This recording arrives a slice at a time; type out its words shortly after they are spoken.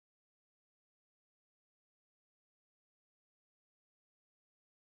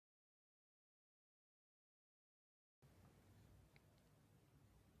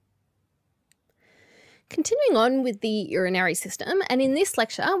Continuing on with the urinary system, and in this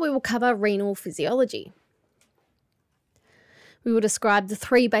lecture we will cover renal physiology. We will describe the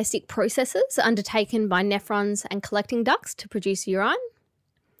three basic processes undertaken by nephrons and collecting ducts to produce urine.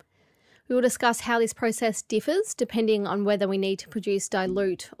 We will discuss how this process differs depending on whether we need to produce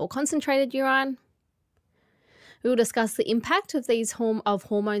dilute or concentrated urine. We will discuss the impact of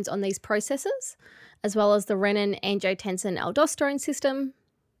hormones on these processes, as well as the renin-angiotensin-aldosterone system.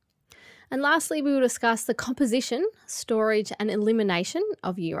 And lastly, we will discuss the composition, storage and elimination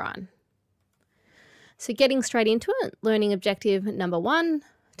of urine. So getting straight into it, learning objective number 1,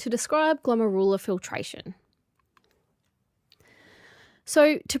 to describe glomerular filtration.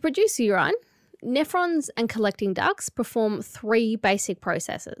 So to produce urine, nephrons and collecting ducts perform three basic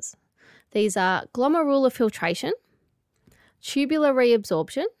processes. These are glomerular filtration, tubular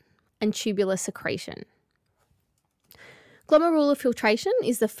reabsorption, and tubular secretion. Glomerular filtration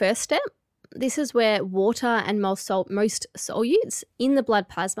is the first step. This is where water and most solutes in the blood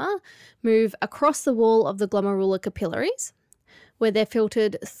plasma move across the wall of the glomerular capillaries, where they're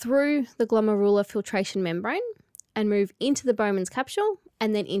filtered through the glomerular filtration membrane and move into the Bowman's capsule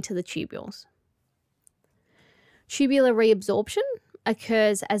and then into the tubules. Tubular reabsorption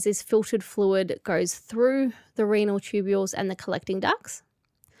occurs as this filtered fluid goes through the renal tubules and the collecting ducts,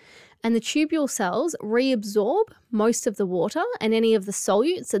 and the tubule cells reabsorb most of the water and any of the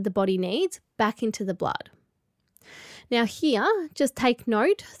solutes that the body needs back into the blood. Now here, just take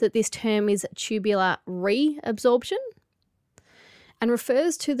note that this term is tubular reabsorption and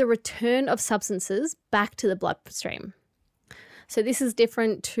refers to the return of substances back to the bloodstream. So this is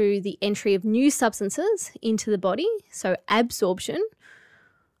different to the entry of new substances into the body, so absorption,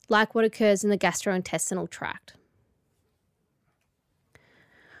 like what occurs in the gastrointestinal tract.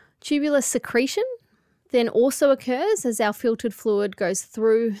 Tubular secretion then also occurs as our filtered fluid goes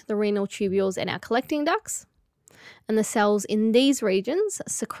through the renal tubules and our collecting ducts, and the cells in these regions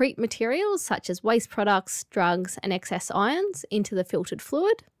secrete materials such as waste products, drugs and excess ions into the filtered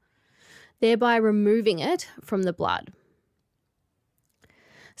fluid, thereby removing it from the blood.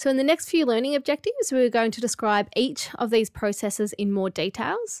 So in the next few learning objectives, we're going to describe each of these processes in more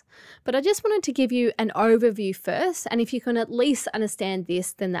details, but I just wanted to give you an overview first, and if you can at least understand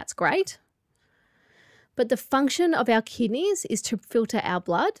this, then that's great. But the function of our kidneys is to filter our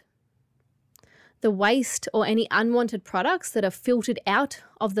blood. The waste or any unwanted products that are filtered out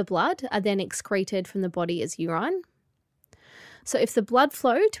of the blood are then excreted from the body as urine. So if the blood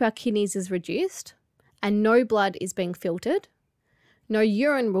flow to our kidneys is reduced and no blood is being filtered, no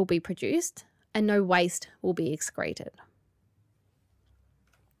urine will be produced and no waste will be excreted.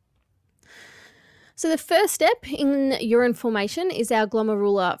 So the first step in urine formation is our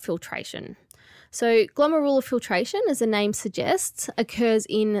glomerular filtration. So glomerular filtration, as the name suggests, occurs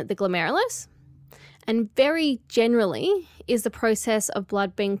in the glomerulus and very generally is the process of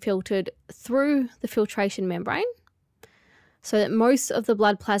blood being filtered through the filtration membrane, so that most of the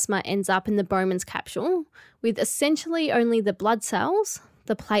blood plasma ends up in the Bowman's capsule, with essentially only the blood cells,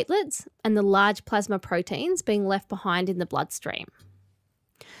 the platelets, and the large plasma proteins being left behind in the bloodstream.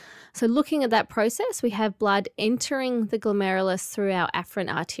 So looking at that process, we have blood entering the glomerulus through our afferent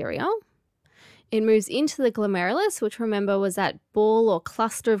arteriole. It moves into the glomerulus, which remember was that ball or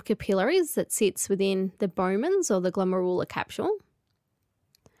cluster of capillaries that sits within the Bowman's or the glomerular capsule.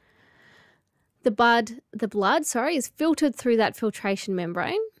 The blood is filtered through that filtration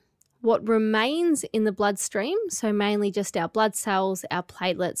membrane. What remains in the bloodstream, so mainly just our blood cells, our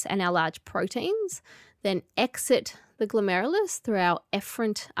platelets and our large proteins, then exit the glomerulus through our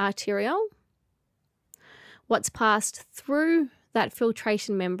efferent arteriole. What's passed through that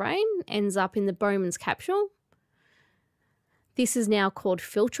filtration membrane ends up in the Bowman's capsule. This is now called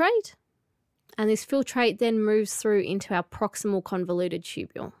filtrate, and this filtrate then moves through into our proximal convoluted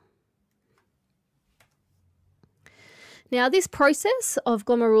tubule. Now, this process of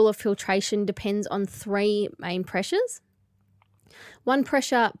glomerular filtration depends on three main pressures. One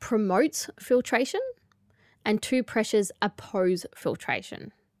pressure promotes filtration and two pressures oppose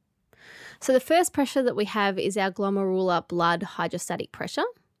filtration. So the first pressure that we have is our glomerular blood hydrostatic pressure.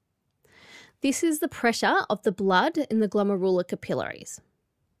 This is the pressure of the blood in the glomerular capillaries.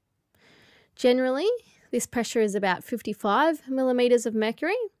 Generally, this pressure is about 55 millimeters of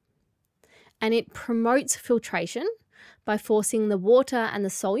mercury, and it promotes filtration by forcing the water and the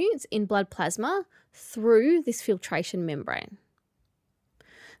solutes in blood plasma through this filtration membrane.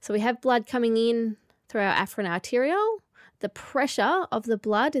 So we have blood coming in through our afferent arteriole. The pressure of the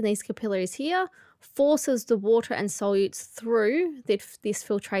blood in these capillaries here forces the water and solutes through this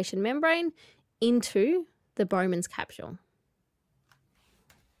filtration membrane into the Bowman's capsule.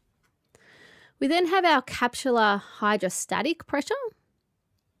 We then have our capsular hydrostatic pressure.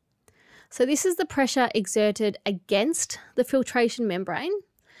 So this is the pressure exerted against the filtration membrane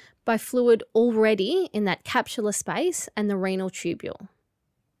by fluid already in that capsular space and the renal tubule.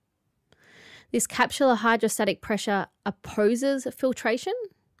 This capsular hydrostatic pressure opposes filtration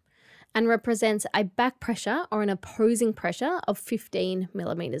and represents a back pressure or an opposing pressure of 15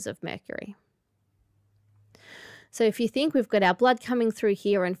 millimeters of mercury. So if you think we've got our blood coming through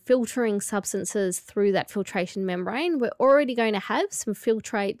here and filtering substances through that filtration membrane, we're already going to have some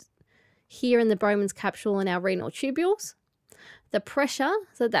filtrate here in the Bowman's capsule and our renal tubules. The pressure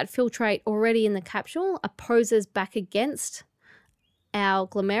that filtrate already in the capsule opposes back against our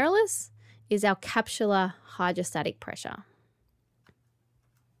glomerulus is our capsular hydrostatic pressure.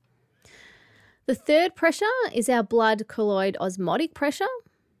 The third pressure is our blood colloid osmotic pressure.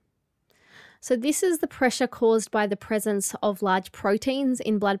 So this is the pressure caused by the presence of large proteins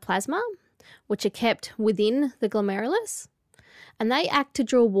in blood plasma, which are kept within the glomerulus, and they act to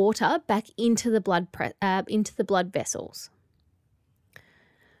draw water back into the blood vessels.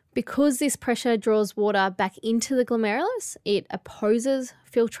 Because this pressure draws water back into the glomerulus, it opposes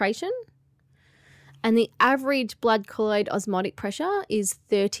filtration, and the average blood colloid osmotic pressure is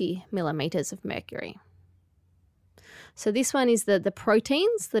 30 millimeters of mercury. So this one is the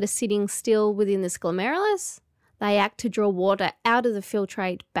proteins that are sitting still within this glomerulus. They act to draw water out of the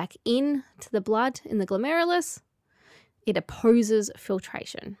filtrate back in to the blood in the glomerulus. It opposes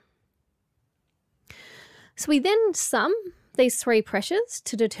filtration. So we then sum these three pressures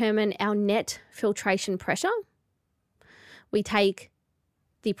to determine our net filtration pressure. We take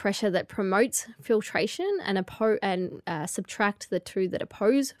the pressure that promotes filtration and subtract the two that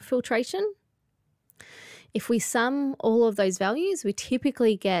oppose filtration. If we sum all of those values, we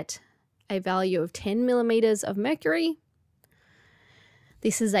typically get a value of 10 millimeters of mercury.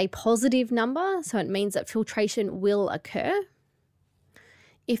 This is a positive number, so it means that filtration will occur.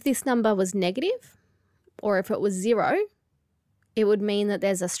 If this number was negative, or if it was 0, it would mean that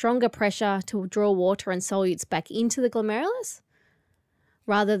there's a stronger pressure to draw water and solutes back into the glomerulus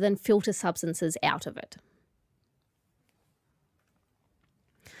rather than filter substances out of it.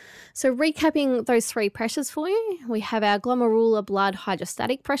 So recapping those three pressures for you, we have our glomerular blood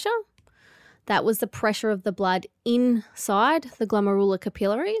hydrostatic pressure. That was the pressure of the blood inside the glomerular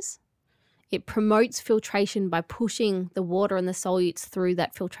capillaries. It promotes filtration by pushing the water and the solutes through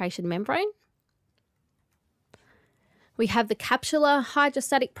that filtration membrane. We have the capsular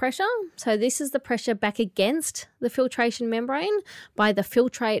hydrostatic pressure. So this is the pressure back against the filtration membrane by the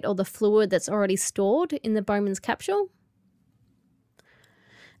filtrate or the fluid that's already stored in the Bowman's capsule.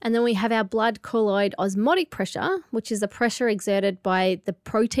 And then we have our blood colloid osmotic pressure, which is the pressure exerted by the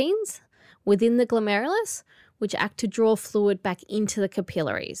proteins within the glomerulus, which act to draw fluid back into the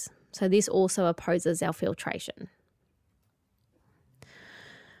capillaries. So this also opposes our filtration.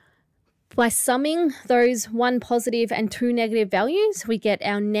 By summing those 1 positive and 2 negative values, we get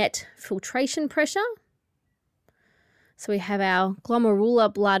our net filtration pressure. So we have our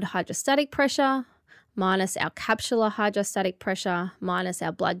glomerular blood hydrostatic pressure minus our capsular hydrostatic pressure minus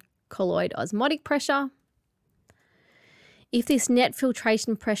our blood colloid osmotic pressure. If this net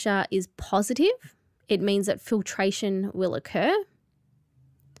filtration pressure is positive, it means that filtration will occur.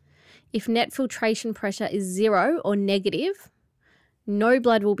 If net filtration pressure is 0 or negative, no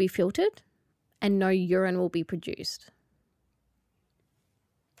blood will be filtered and no urine will be produced.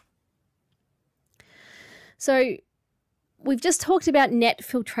 So we've just talked about net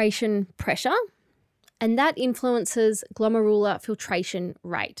filtration pressure, and that influences glomerular filtration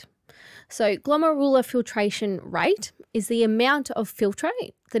rate. So glomerular filtration rate is the amount of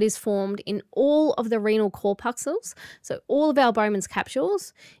filtrate that is formed in all of the renal corpuscles, so all of our Bowman's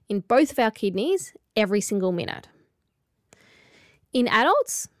capsules, in both of our kidneys every single minute. In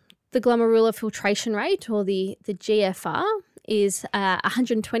adults, the glomerular filtration rate, or the GFR, is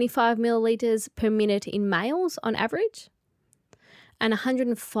 125 millilitres per minute in males on average and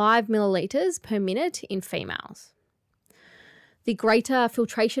 105 millilitres per minute in females. The greater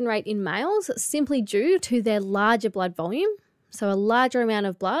filtration rate in males is simply due to their larger blood volume, so a larger amount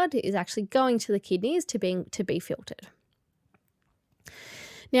of blood is actually going to the kidneys to be filtered.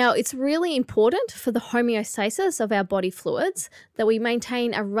 Now, it's really important for the homeostasis of our body fluids that we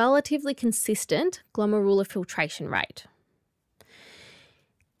maintain a relatively consistent glomerular filtration rate.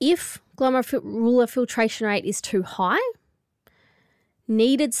 If glomerular filtration rate is too high,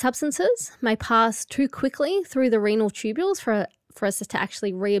 needed substances may pass too quickly through the renal tubules for us to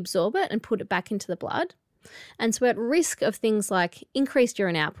actually reabsorb it and put it back into the blood. And so we're at risk of things like increased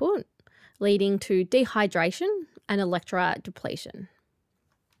urine output, leading to dehydration and electrolyte depletion.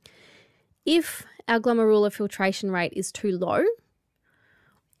 if our glomerular filtration rate is too low,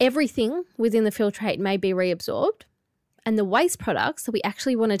 everything within the filtrate may be reabsorbed, and the waste products that we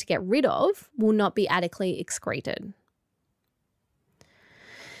actually wanted to get rid of will not be adequately excreted.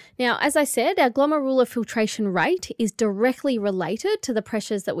 Now, as I said, our glomerular filtration rate is directly related to the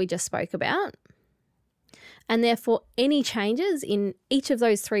pressures that we just spoke about. And therefore, any changes in each of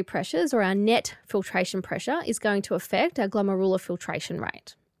those three pressures, or our net filtration pressure, is going to affect our glomerular filtration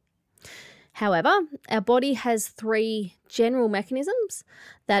rate. However, our body has three general mechanisms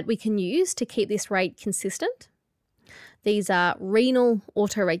that we can use to keep this rate consistent. These are renal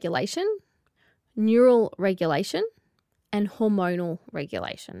autoregulation, neural regulation, and hormonal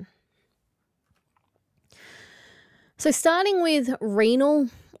regulation. So starting with renal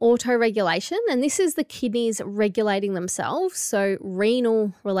autoregulation, and this is the kidneys regulating themselves. So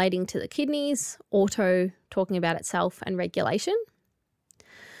renal relating to the kidneys, auto talking about itself, and regulation.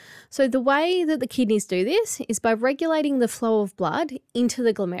 So the way that the kidneys do this is by regulating the flow of blood into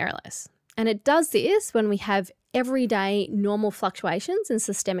the glomerulus. And it does this when we have everyday normal fluctuations in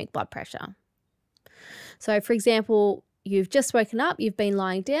systemic blood pressure. So for example, you've just woken up, you've been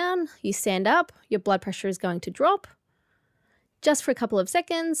lying down, you stand up, your blood pressure is going to drop. Just for a couple of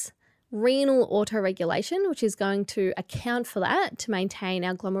seconds, renal autoregulation, which is going to account for that to maintain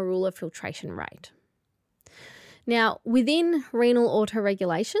our glomerular filtration rate. Now, within renal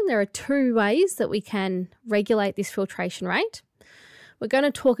autoregulation, there are two ways that we can regulate this filtration rate. We're going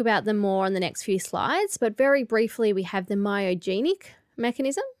to talk about them more on the next few slides, but very briefly, we have the myogenic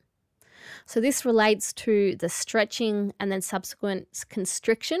mechanism. So this relates to the stretching and then subsequent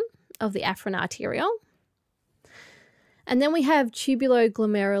constriction of the afferent arteriole. And then we have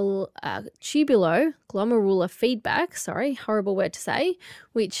tubuloglomerular feedback, horrible word to say,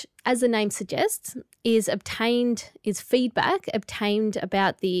 which, as the name suggests, is feedback obtained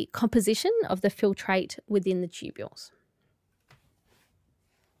about the composition of the filtrate within the tubules.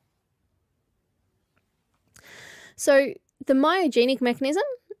 So the myogenic mechanism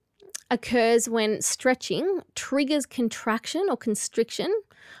occurs when stretching triggers contraction or constriction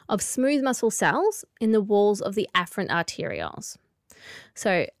of smooth muscle cells in the walls of the afferent arterioles.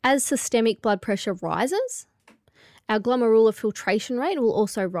 So as systemic blood pressure rises, our glomerular filtration rate will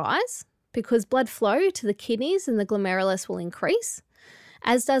also rise because blood flow to the kidneys and the glomerulus will increase,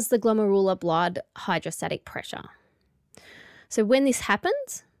 as does the glomerular blood hydrostatic pressure. So when this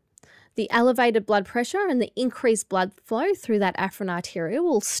happens, the elevated blood pressure and the increased blood flow through that afferent arteriole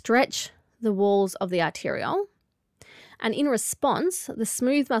will stretch the walls of the arteriole. And in response, the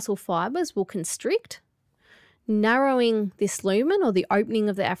smooth muscle fibers will constrict, narrowing this lumen or the opening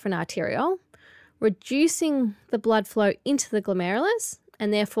of the afferent arteriole, reducing the blood flow into the glomerulus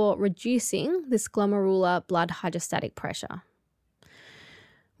and therefore reducing this glomerular blood hydrostatic pressure.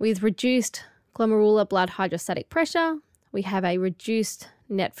 With reduced glomerular blood hydrostatic pressure, we have a reduced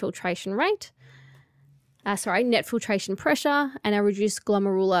net filtration pressure and a reduced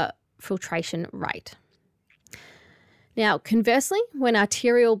glomerular filtration rate. Now, conversely, when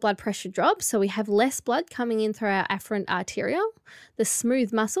arterial blood pressure drops, so we have less blood coming in through our afferent arteriole, the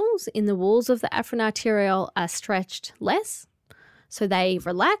smooth muscles in the walls of the afferent arteriole are stretched less, so they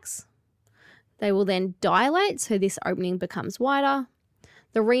relax. They will then dilate, so this opening becomes wider.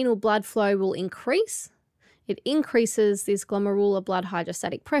 The renal blood flow will increase. It increases this glomerular blood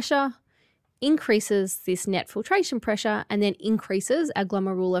hydrostatic pressure, increases this net filtration pressure, and then increases our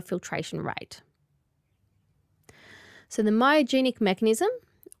glomerular filtration rate. So the myogenic mechanism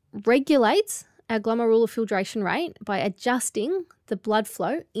regulates our glomerular filtration rate by adjusting the blood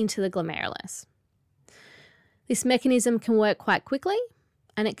flow into the glomerulus. This mechanism can work quite quickly,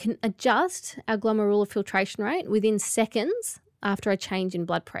 and it can adjust our glomerular filtration rate within seconds after a change in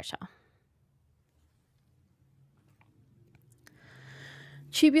blood pressure.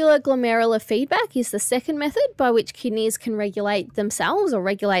 Tubular glomerular feedback is the second method by which kidneys can regulate themselves or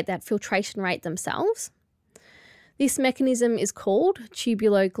regulate that filtration rate themselves. This mechanism is called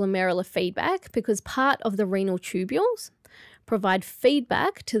tubuloglomerular feedback because part of the renal tubules provide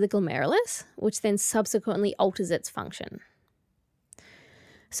feedback to the glomerulus, which then subsequently alters its function.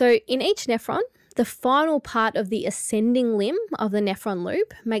 So in each nephron, the final part of the ascending limb of the nephron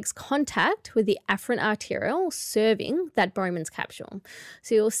loop makes contact with the afferent arteriole serving that Bowman's capsule.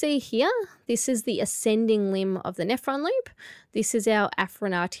 So you'll see here, this is the ascending limb of the nephron loop. This is our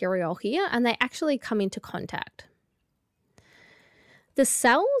afferent arteriole here, and they actually come into contact. The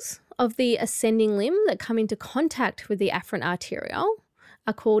cells of the ascending limb that come into contact with the afferent arteriole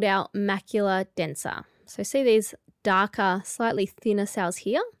are called our macula densa. So see these darker, slightly thinner cells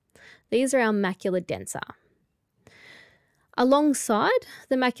here? These are our macula densa. alongside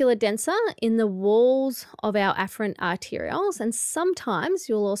the macula densa in the walls of our afferent arterioles, and sometimes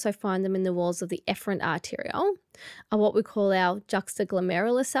you'll also find them in the walls of the efferent arteriole, are what we call our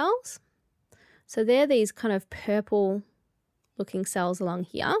juxtaglomerular cells. So they're these kind of purple looking cells along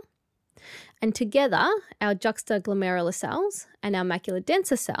here. And together, our juxtaglomerular cells and our macula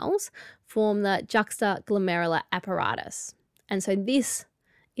densa cells form the juxtaglomerular apparatus. And so this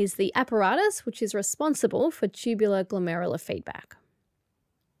is the apparatus which is responsible for tubular glomerular feedback.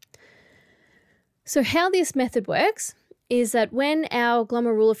 So how this method works is that when our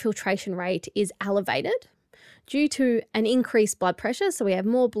glomerular filtration rate is elevated due to an increased blood pressure, so we have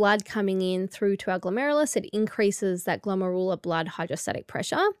more blood coming in through to our glomerulus, it increases that glomerular blood hydrostatic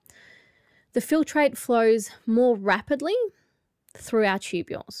pressure. The filtrate flows more rapidly through our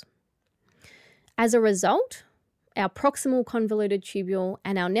tubules. As a result, our proximal convoluted tubule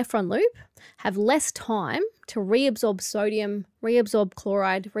and our nephron loop have less time to reabsorb sodium, reabsorb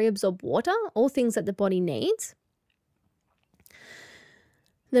chloride, reabsorb water, all things that the body needs.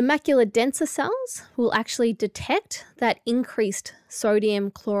 The macula densa cells will actually detect that increased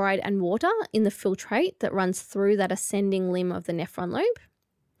sodium, chloride, and water in the filtrate that runs through that ascending limb of the nephron loop.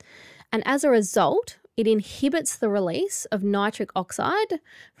 And as a result, it inhibits the release of nitric oxide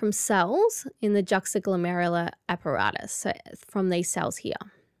from cells in the juxtaglomerular apparatus, so from these cells here.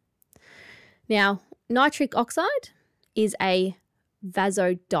 Now, nitric oxide is a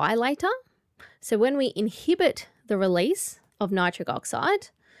vasodilator. So when we inhibit the release of nitric oxide,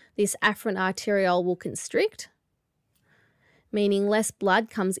 this afferent arteriole will constrict, meaning less blood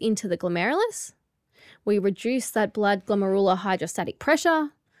comes into the glomerulus. We reduce that blood glomerular hydrostatic pressure,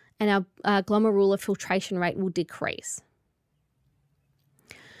 and our glomerular filtration rate will decrease.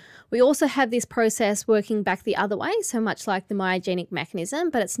 We also have this process working back the other way, so much like the myogenic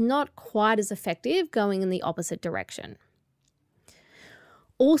mechanism, but it's not quite as effective going in the opposite direction.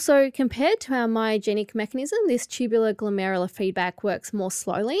 Also, compared to our myogenic mechanism, this tubular glomerular feedback works more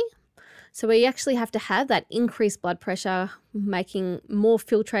slowly. So we actually have to have that increased blood pressure, making more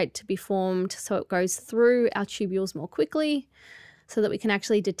filtrate to be formed so it goes through our tubules more quickly, so that we can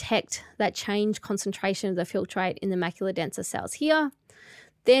actually detect that change concentration of the filtrate in the macula densa cells here.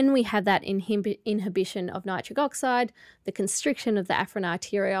 Then we have that inhibition of nitric oxide, the constriction of the afferent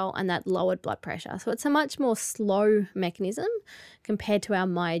arteriole, and that lowered blood pressure. So it's a much more slow mechanism compared to our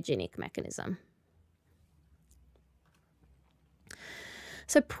myogenic mechanism.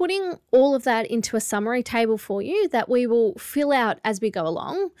 So putting all of that into a summary table for you that we will fill out as we go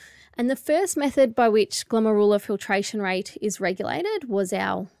along. And the first method by which glomerular filtration rate is regulated was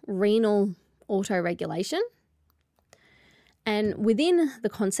our renal autoregulation. And within the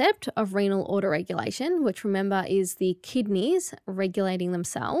concept of renal autoregulation, which remember is the kidneys regulating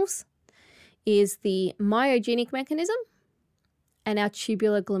themselves, is the myogenic mechanism and our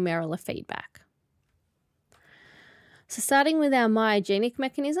tubular glomerular feedback. So starting with our myogenic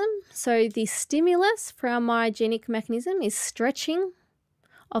mechanism, so the stimulus for our myogenic mechanism is stretching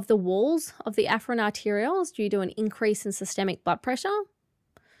of the walls of the afferent arterioles due to an increase in systemic blood pressure.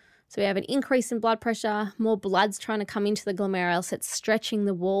 So we have an increase in blood pressure, more blood's trying to come into the glomerulus, it's stretching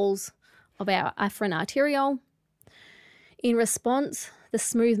the walls of our afferent arteriole. In response, the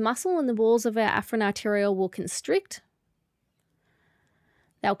smooth muscle in the walls of our afferent arteriole will constrict.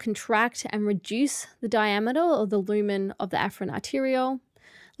 They'll contract and reduce the diameter or the lumen of the afferent arteriole.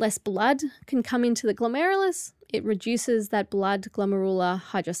 Less blood can come into the glomerulus. It reduces that blood glomerular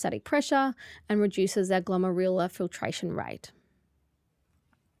hydrostatic pressure and reduces our glomerular filtration rate.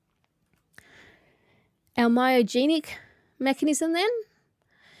 Our myogenic mechanism then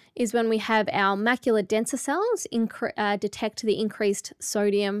is when we have our macula densa cells detect the increased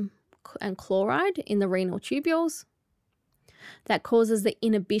sodium and chloride in the renal tubules. That causes the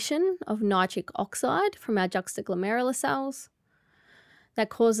inhibition of nitric oxide from our juxtaglomerular cells. That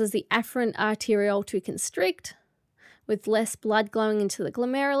causes the afferent arteriole to constrict. With less blood going into the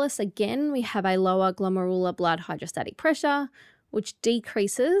glomerulus, again, we have a lower glomerular blood hydrostatic pressure, which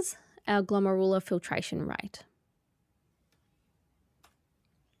decreases our glomerular filtration rate.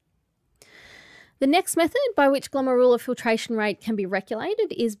 The next method by which glomerular filtration rate can be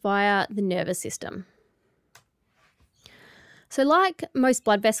regulated is via the nervous system. So like most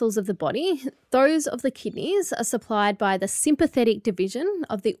blood vessels of the body, those of the kidneys are supplied by the sympathetic division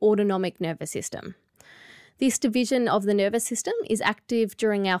of the autonomic nervous system. This division of the nervous system is active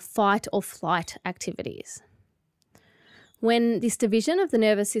during our fight or flight activities. When this division of the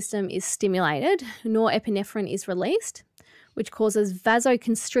nervous system is stimulated, norepinephrine is released, which causes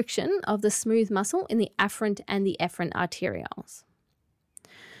vasoconstriction of the smooth muscle in the afferent and the efferent arterioles.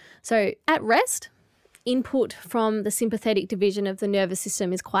 So at rest, input from the sympathetic division of the nervous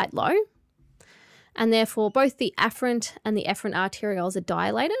system is quite low, and therefore both the afferent and the efferent arterioles are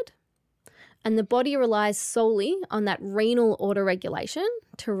dilated, and the body relies solely on that renal autoregulation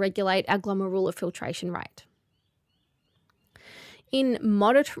to regulate our glomerular filtration rate. In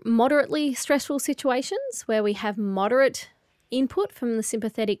moderately stressful situations where we have moderate input from the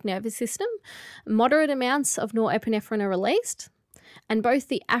sympathetic nervous system, moderate amounts of norepinephrine are released, and both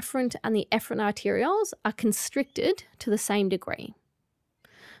the afferent and the efferent arterioles are constricted to the same degree.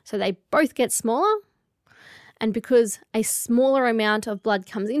 So they both get smaller, and because a smaller amount of blood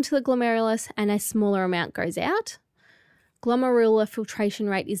comes into the glomerulus and a smaller amount goes out, glomerular filtration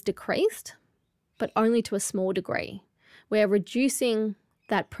rate is decreased, but only to a small degree. We're reducing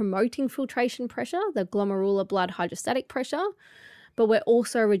that promoting filtration pressure, the glomerular blood hydrostatic pressure, but we're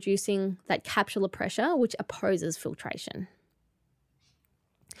also reducing that capsular pressure, which opposes filtration.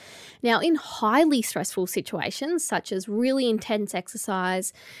 Now, in highly stressful situations, such as really intense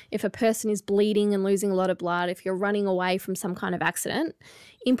exercise, if a person is bleeding and losing a lot of blood, if you're running away from some kind of accident,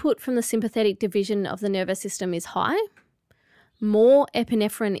 input from the sympathetic division of the nervous system is high, more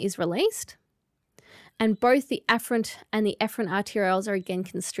epinephrine is released, and both the afferent and the efferent arterioles are again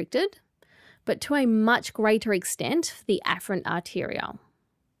constricted, but to a much greater extent, the afferent arteriole.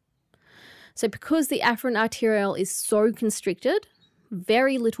 So because the afferent arteriole is so constricted,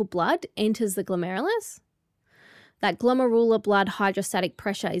 very little blood enters the glomerulus. That glomerular blood hydrostatic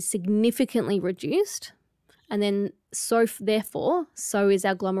pressure is significantly reduced, and then therefore, so is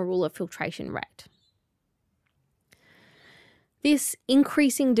our glomerular filtration rate. This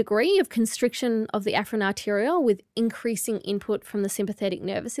increasing degree of constriction of the afferent arteriole with increasing input from the sympathetic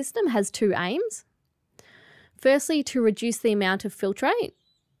nervous system has two aims. Firstly, to reduce the amount of filtrate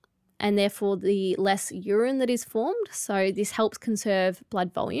and therefore the less urine that is formed, so this helps conserve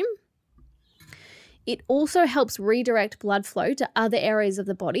blood volume. It also helps redirect blood flow to other areas of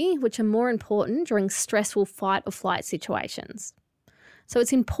the body which are more important during stressful fight or flight situations. So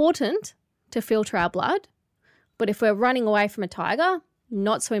it's important to filter our blood, but if we're running away from a tiger,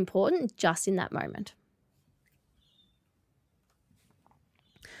 not so important just in that moment.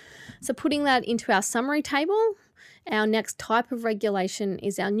 So putting that into our summary table, our next type of regulation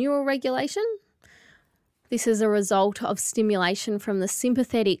is our neural regulation. This is a result of stimulation from the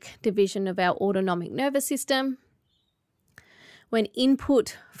sympathetic division of our autonomic nervous system. When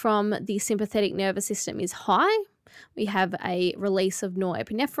input from the sympathetic nervous system is high, we have a release of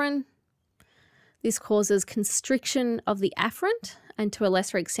norepinephrine. This causes constriction of the afferent and to a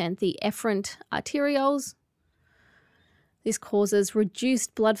lesser extent the efferent arterioles. This causes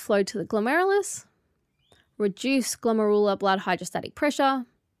reduced blood flow to the glomerulus, reduced glomerular blood hydrostatic pressure,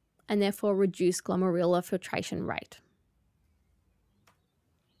 and therefore reduced glomerular filtration rate.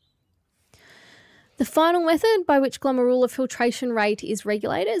 The final method by which glomerular filtration rate is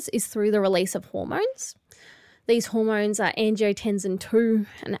regulated is through the release of hormones. These hormones are angiotensin II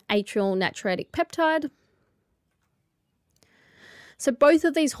and atrial natriuretic peptide. So both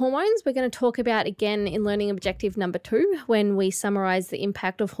of these hormones we're going to talk about again in learning objective number 2 when we summarise the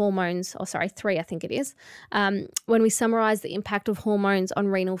impact of hormones, 3 I think it is, when we summarise the impact of hormones on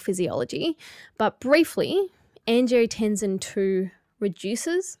renal physiology. But briefly, angiotensin II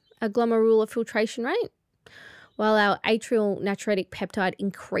reduces our glomerular filtration rate, while our atrial natriuretic peptide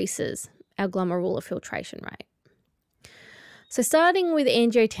increases our glomerular filtration rate. So starting with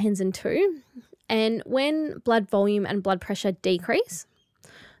angiotensin II, and when blood volume and blood pressure decrease,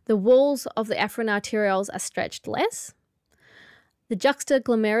 the walls of the afferent arterioles are stretched less. The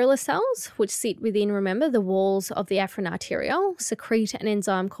juxtaglomerular cells, which sit within, remember, the walls of the afferent arteriole, secrete an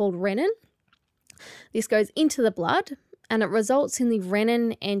enzyme called renin. This goes into the blood and it results in the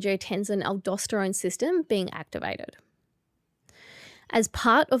renin-angiotensin-aldosterone system being activated. As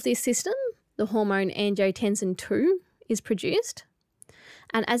part of this system, the hormone angiotensin II is produced,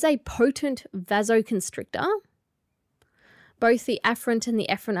 and as a potent vasoconstrictor, both the afferent and the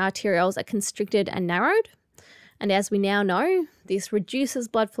efferent arterioles are constricted and narrowed, and as we now know, this reduces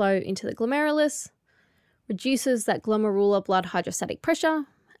blood flow into the glomerulus, reduces that glomerular blood hydrostatic pressure,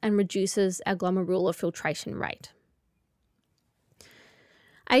 and reduces our glomerular filtration rate.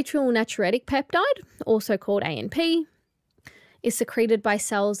 Atrial natriuretic peptide, also called ANP, is secreted by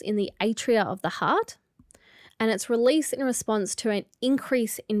cells in the atria of the heart, and it's released in response to an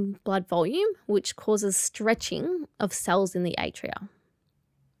increase in blood volume, which causes stretching of cells in the atria.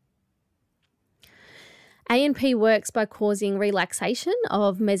 ANP works by causing relaxation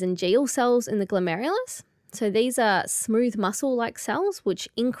of mesangial cells in the glomerulus. So these are smooth muscle-like cells which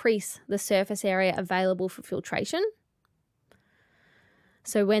increase the surface area available for filtration.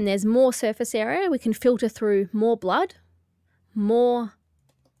 So when there's more surface area, we can filter through more blood. More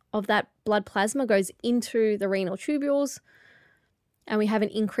of that blood plasma goes into the renal tubules, and we have an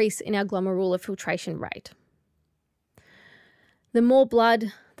increase in our glomerular filtration rate. The more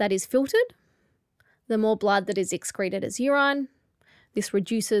blood that is filtered, the more blood that is excreted as urine. This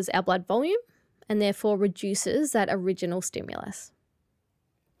reduces our blood volume and therefore reduces that original stimulus.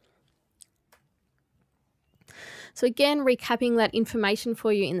 So again, recapping that information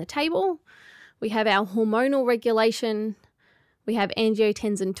for you in the table, we have our hormonal regulation. We have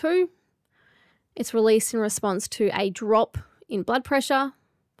angiotensin II. It's released in response to a drop in blood pressure.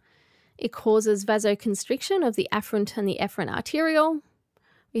 It causes vasoconstriction of the afferent and the efferent arteriole.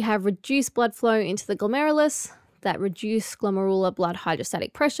 We have reduced blood flow into the glomerulus, that reduced glomerular blood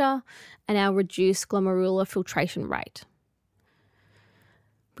hydrostatic pressure, and our reduced glomerular filtration rate.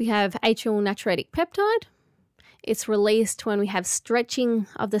 We have atrial natriuretic peptide. It's released when we have stretching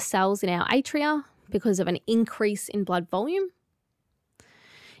of the cells in our atria because of an increase in blood volume.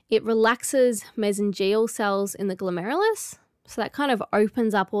 It relaxes mesangial cells in the glomerulus, so that kind of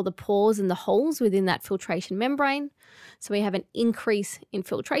opens up all the pores and the holes within that filtration membrane. So we have an increase in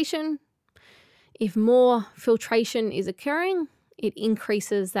filtration. If more filtration is occurring, it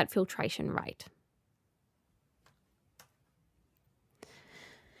increases that filtration rate.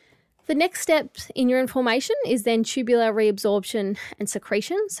 The next step in urine formation is then tubular reabsorption and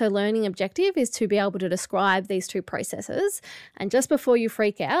secretion. So learning objective is to be able to describe these two processes. And just before you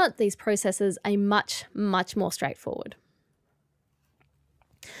freak out, these processes are much, much more straightforward.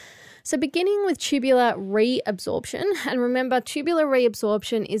 So beginning with tubular reabsorption, and remember tubular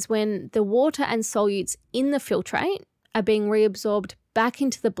reabsorption is when the water and solutes in the filtrate are being reabsorbed back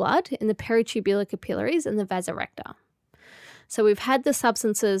into the blood in the peritubular capillaries and the vasorecta. So we've had the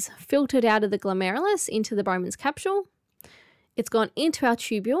substances filtered out of the glomerulus into the Bowman's capsule. It's gone into our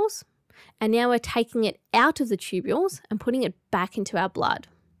tubules, and now we're taking it out of the tubules and putting it back into our blood.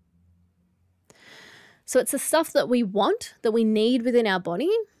 So it's the stuff that we want, that we need within our body,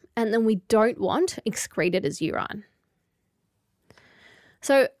 and then we don't want excreted as urine.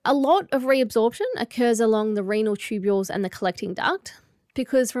 So a lot of reabsorption occurs along the renal tubules and the collecting duct,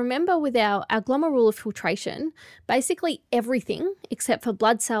 because remember with our glomerular filtration, basically everything except for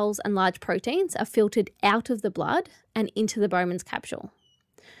blood cells and large proteins are filtered out of the blood and into the Bowman's capsule.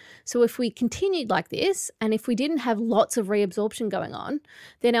 So if we continued like this, and if we didn't have lots of reabsorption going on,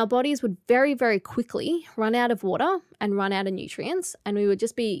 then our bodies would very, very quickly run out of water and run out of nutrients, and we would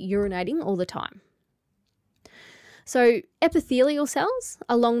just be urinating all the time. So epithelial cells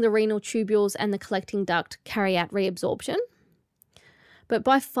along the renal tubules and the collecting duct carry out reabsorption. But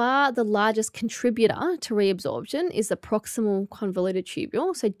by far the largest contributor to reabsorption is the proximal convoluted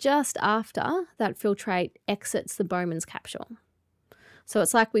tubule, so just after that filtrate exits the Bowman's capsule. So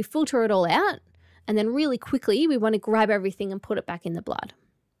it's like we filter it all out, and then really quickly we want to grab everything and put it back in the blood.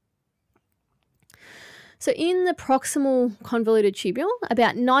 So in the proximal convoluted tubule,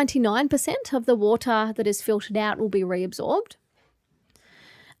 about 99% of the water that is filtered out will be reabsorbed.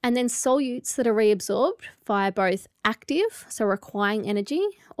 And then solutes that are reabsorbed via both active, so requiring energy,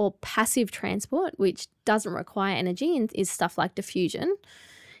 or passive transport, which doesn't require energy and is stuff like diffusion,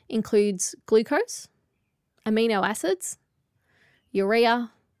 includes glucose, amino acids, urea,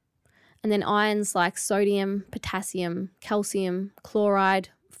 and then ions like sodium, potassium, calcium, chloride,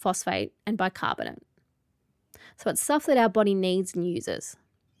 phosphate, and bicarbonate. So it's stuff that our body needs and uses.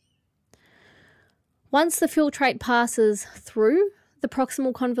 Once the filtrate passes through the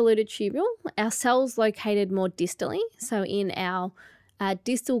proximal convoluted tubule, our cells located more distally, so in our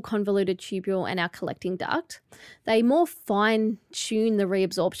distal convoluted tubule and our collecting duct, they more fine-tune the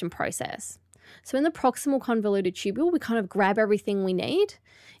reabsorption process. So in the proximal convoluted tubule, we kind of grab everything we need.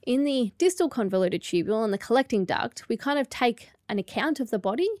 In the distal convoluted tubule and the collecting duct, we kind of take an account of the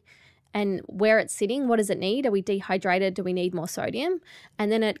body and where it's sitting, what does it need? Are we dehydrated? Do we need more sodium?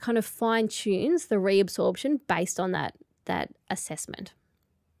 And then it kind of fine-tunes the reabsorption based on that assessment.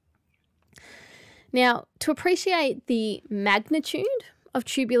 Now, to appreciate the magnitude of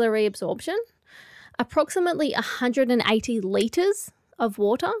tubular reabsorption, approximately 180 litres of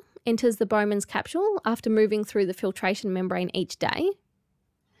water enters the Bowman's capsule after moving through the filtration membrane each day.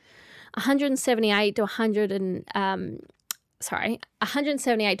 178 to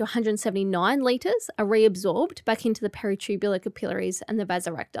 179 litres are reabsorbed back into the peritubular capillaries and the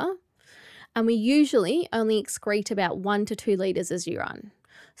vasorecta. And we usually only excrete about 1 to 2 litres as urine.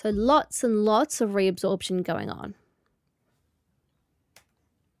 So lots and lots of reabsorption going on.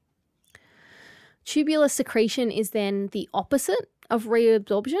 Tubular secretion is then the opposite of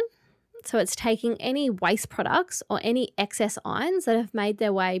reabsorption. So it's taking any waste products or any excess ions that have made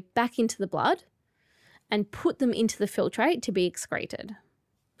their way back into the blood and put them into the filtrate to be excreted.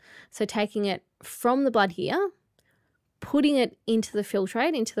 So taking it from the blood here, putting it into the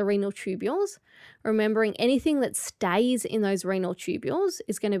filtrate, into the renal tubules, remembering anything that stays in those renal tubules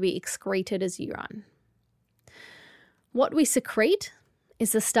is going to be excreted as urine. What we secrete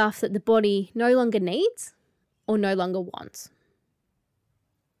is the stuff that the body no longer needs or no longer wants.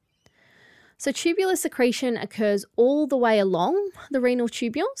 So tubular secretion occurs all the way along the renal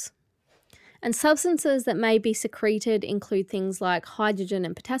tubules, and substances that may be secreted include things like hydrogen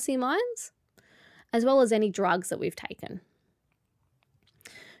and potassium ions, as well as any drugs that we've taken.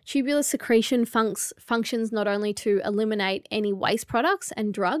 Tubular secretion functions not only to eliminate any waste products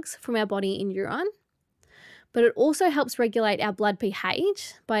and drugs from our body in urine, but it also helps regulate our blood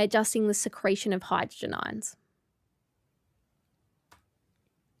pH by adjusting the secretion of hydrogen ions.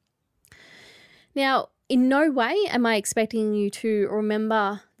 Now, in no way am I expecting you to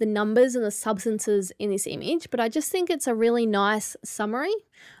remember the numbers and the substances in this image, but I just think it's a really nice summary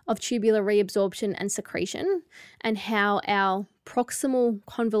of tubular reabsorption and secretion and how our proximal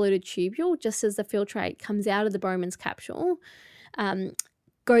convoluted tubule, just as the filtrate comes out of the Bowman's capsule,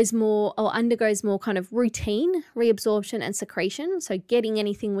 undergoes more kind of routine reabsorption and secretion. So getting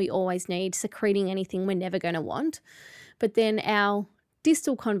anything we always need, secreting anything we're never going to want. But then our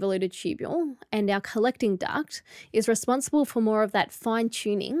distal convoluted tubule and our collecting duct is responsible for more of that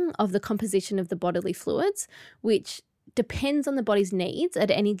fine-tuning of the composition of the bodily fluids, which depends on the body's needs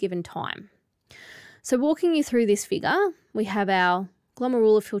at any given time. So walking you through this figure, we have our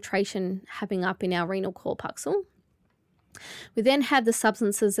glomerular filtration happening up in our renal corpuscle. We then have the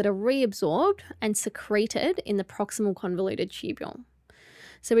substances that are reabsorbed and secreted in the proximal convoluted tubule.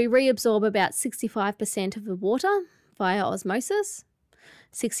 So we reabsorb about 65% of the water via osmosis,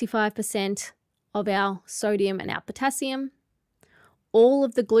 65% of our sodium and our potassium. All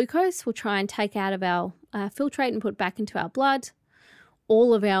of the glucose we'll try and take out of our filtrate and put back into our blood.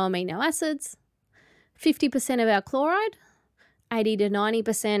 All of our amino acids, 50% of our chloride, 80 to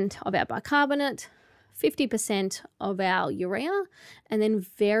 90% of our bicarbonate, 50% of our urea, and then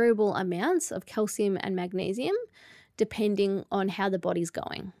variable amounts of calcium and magnesium depending on how the body's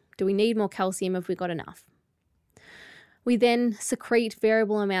going. Do we need more calcium? Have we got enough? We then secrete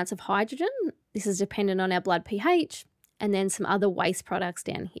variable amounts of hydrogen. This is dependent on our blood pH, and then some other waste products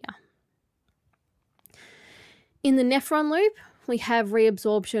down here. In the nephron loop, we have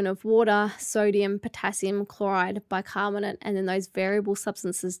reabsorption of water, sodium, potassium, chloride, bicarbonate, and then those variable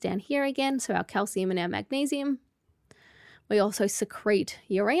substances down here again, so our calcium and our magnesium. We also secrete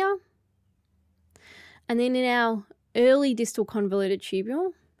urea. And then in our early distal convoluted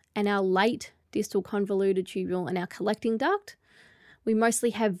tubule and our late distal convoluted tubule and our collecting duct, we mostly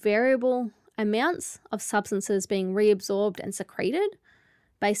have variable amounts of substances being reabsorbed and secreted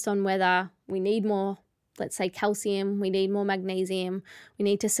based on whether we need more, let's say calcium, we need more magnesium, we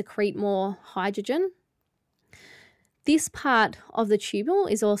need to secrete more hydrogen. This part of the tubule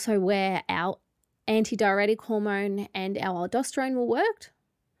is also where our antidiuretic hormone and our aldosterone will work.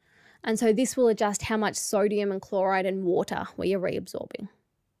 And so this will adjust how much sodium and chloride and water we are reabsorbing.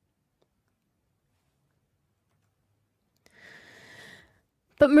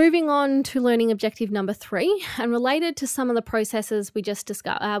 But moving on to learning objective number 3, and related to some of the processes we just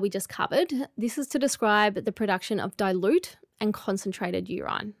covered, this is to describe the production of dilute and concentrated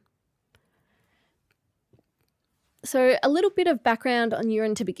urine. So a little bit of background on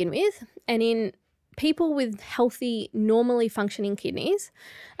urine to begin with, and in people with healthy, normally functioning kidneys,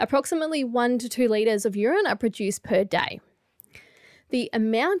 approximately 1 to 2 litres of urine are produced per day. The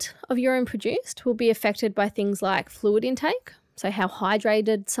amount of urine produced will be affected by things like fluid intake, so how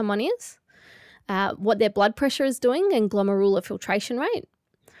hydrated someone is, what their blood pressure is doing and glomerular filtration rate,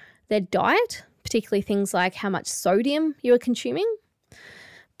 their diet, particularly things like how much sodium you are consuming,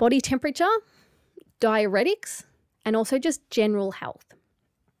 body temperature, diuretics, and also just general health.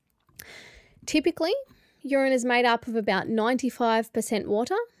 Typically, urine is made up of about 95%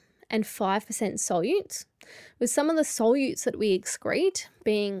 water and 5% solutes, with some of the solutes that we excrete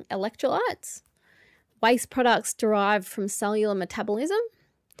being electrolytes, waste products derived from cellular metabolism,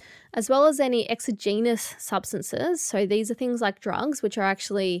 as well as any exogenous substances. So these are things like drugs, which are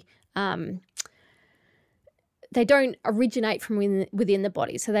actually, they don't originate from within the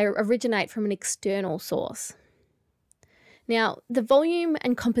body. So they originate from an external source. Now, the volume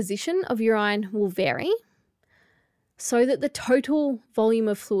and composition of urine will vary so that the total volume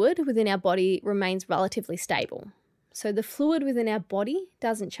of fluid within our body remains relatively stable. So the fluid within our body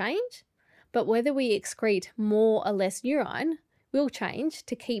doesn't change, but whether we excrete more or less urine will change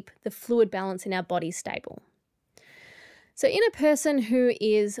to keep the fluid balance in our body stable. So in a person who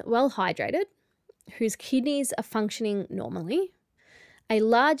is well hydrated, whose kidneys are functioning normally, a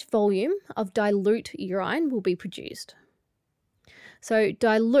large volume of dilute urine will be produced. So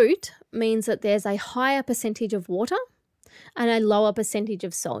dilute means that there's a higher percentage of water and a lower percentage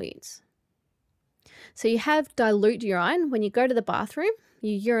of solutes. So you have dilute urine. When you go to the bathroom,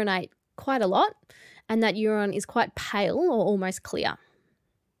 you urinate quite a lot, and that urine is quite pale or almost clear.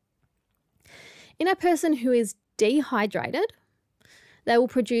 In a person who is dehydrated, they will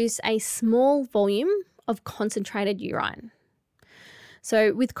produce a small volume of concentrated urine.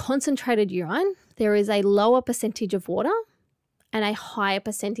 So with concentrated urine, there is a lower percentage of water and a higher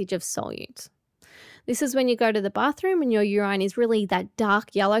percentage of solutes. This is when you go to the bathroom and your urine is really that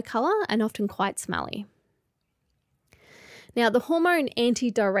dark yellow colour and often quite smelly. Now, the hormone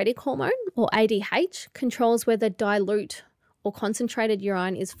antidiuretic hormone, or ADH, controls whether dilute or concentrated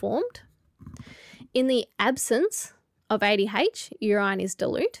urine is formed. In the absence of ADH, urine is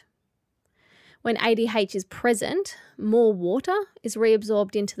dilute. When ADH is present, more water is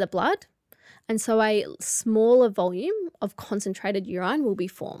reabsorbed into the blood, and so a smaller volume of concentrated urine will be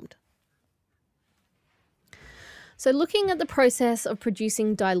formed. So looking at the process of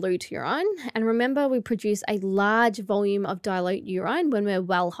producing dilute urine, and remember we produce a large volume of dilute urine when we're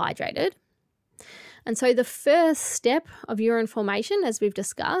well hydrated. And so the first step of urine formation, as we've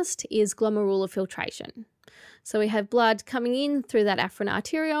discussed, is glomerular filtration. So we have blood coming in through that afferent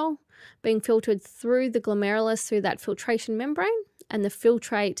arteriole, being filtered through the glomerulus through that filtration membrane, and the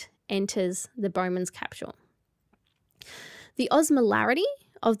filtrate enters the Bowman's capsule. The osmolarity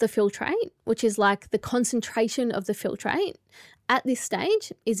of the filtrate, which is like the concentration of the filtrate, at this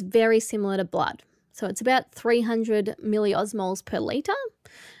stage is very similar to blood. So it's about 300 milliosmoles per litre,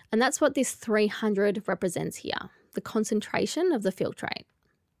 and that's what this 300 represents here, the concentration of the filtrate.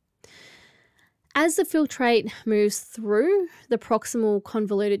 As the filtrate moves through the proximal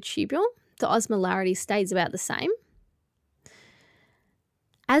convoluted tubule, the osmolarity stays about the same.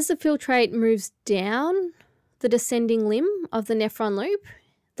 As the filtrate moves down the descending limb of the nephron loop,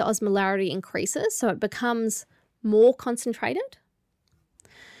 the osmolarity increases, so it becomes more concentrated.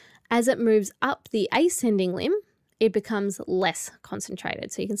 As it moves up the ascending limb, it becomes less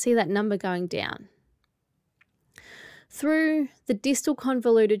concentrated. So you can see that number going down. Through the distal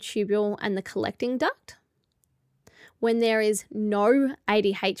convoluted tubule and the collecting duct, when there is no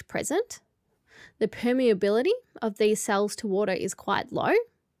ADH present, the permeability of these cells to water is quite low.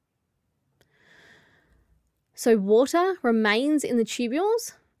 So water remains in the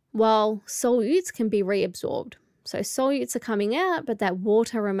tubules while solutes can be reabsorbed. So solutes are coming out, but that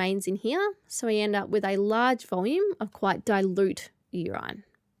water remains in here. So we end up with a large volume of quite dilute urine.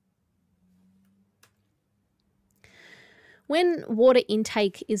 When water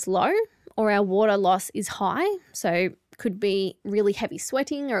intake is low or our water loss is high, so it could be really heavy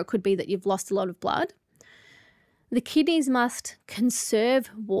sweating or it could be that you've lost a lot of blood, the kidneys must conserve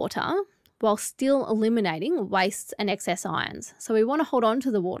water while still eliminating wastes and excess ions. So we want to hold on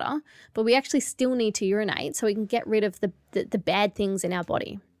to the water, but we actually still need to urinate so we can get rid of the bad things in our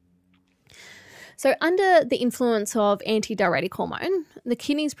body. So under the influence of antidiuretic hormone, the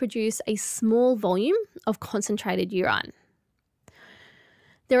kidneys produce a small volume of concentrated urine.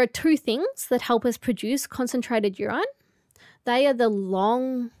 There are two things that help us produce concentrated urine. They are the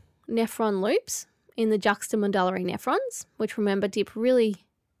long nephron loops in the juxtamedullary nephrons, which remember dip really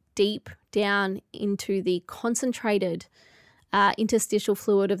deep down into the concentrated interstitial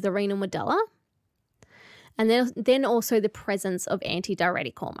fluid of the renal medulla, and then also the presence of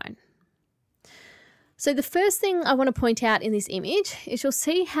antidiuretic hormone. So the first thing I want to point out in this image is you'll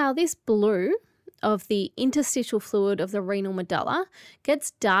see how this blue of the interstitial fluid of the renal medulla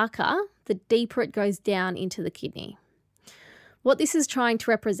gets darker the deeper it goes down into the kidney. What this is trying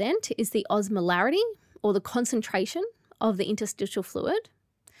to represent is the osmolarity or the concentration of the interstitial fluid.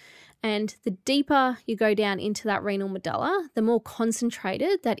 And the deeper you go down into that renal medulla, the more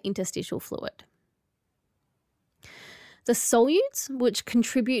concentrated that interstitial fluid. The solutes which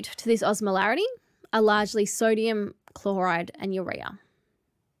contribute to this osmolarity are largely sodium, chloride, and urea.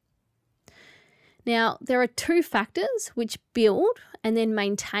 Now, there are two factors which build and then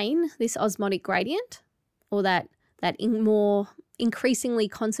maintain this osmotic gradient, or that more increasingly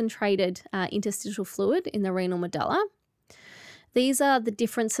concentrated interstitial fluid in the renal medulla. These are the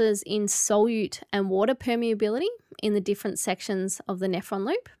differences in solute and water permeability in the different sections of the nephron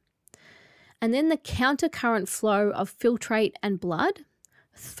loop, and then the countercurrent flow of filtrate and blood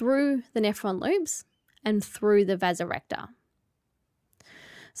through the nephron loops and through the vasorector.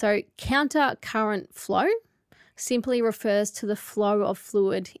 So countercurrent flow simply refers to the flow of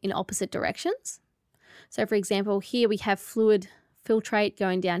fluid in opposite directions. So for example, here we have fluid filtrate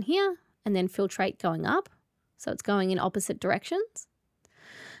going down here and then filtrate going up. So it's going in opposite directions.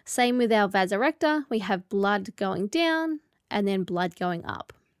 Same with our vasorector, we have blood going down and then blood going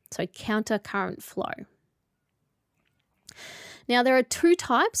up. So counter current flow. Now there are two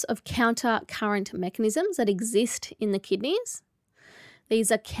types of counter current mechanisms that exist in the kidneys.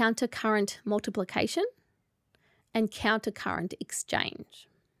 These are counter current multiplication and counter current exchange.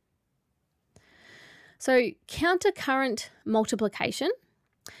 So counter current multiplication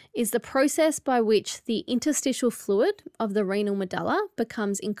is the process by which the interstitial fluid of the renal medulla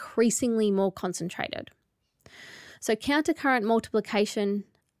becomes increasingly more concentrated. So counter current multiplication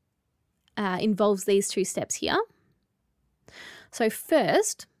involves these two steps here. So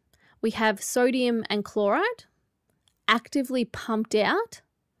first, we have sodium and chloride actively pumped out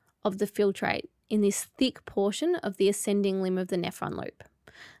of the filtrate in this thick portion of the ascending limb of the nephron loop.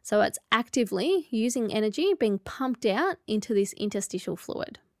 So it's actively using energy being pumped out into this interstitial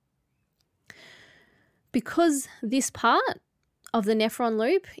fluid. Because this part of the nephron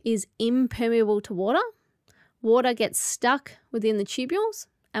loop is impermeable to water, water gets stuck within the tubules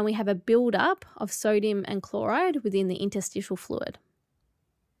and we have a build-up of sodium and chloride within the interstitial fluid.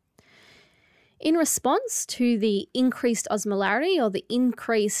 In response to the increased osmolarity or the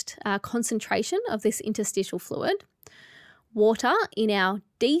increased concentration of this interstitial fluid, water in our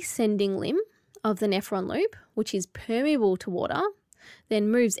descending limb of the nephron loop, which is permeable to water, then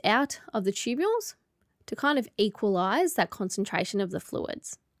moves out of the tubules to kind of equalize that concentration of the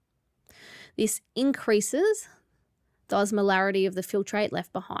fluids. This increases the osmolarity of the filtrate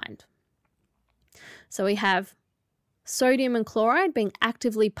left behind. So we have sodium and chloride being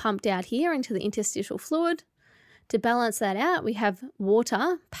actively pumped out here into the interstitial fluid. To balance that out, we have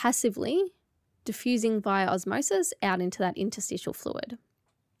water passively diffusing via osmosis out into that interstitial fluid.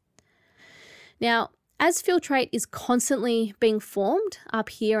 Now, as filtrate is constantly being formed up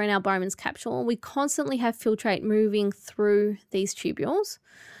here in our Bowman's capsule, we constantly have filtrate moving through these tubules.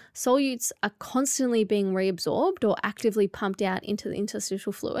 Solutes are constantly being reabsorbed or actively pumped out into the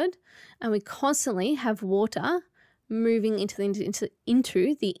interstitial fluid, and we constantly have water moving into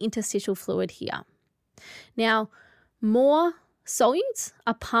the interstitial fluid here. Now, more solutes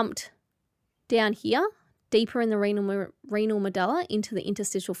are pumped down here, deeper in the renal medulla into the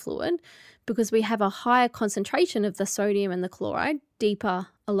interstitial fluid, because we have a higher concentration of the sodium and the chloride deeper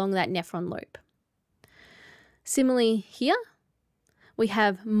along that nephron loop. Similarly here, we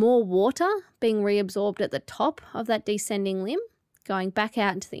have more water being reabsorbed at the top of that descending limb, going back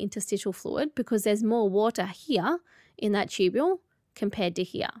out into the interstitial fluid because there's more water here in that tubule compared to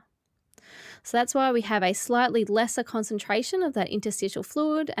here. So that's why we have a slightly lesser concentration of that interstitial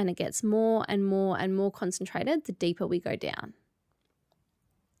fluid, and it gets more and more and more concentrated the deeper we go down.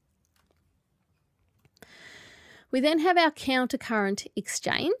 We then have our countercurrent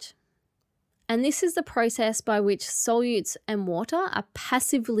exchange, and this is the process by which solutes and water are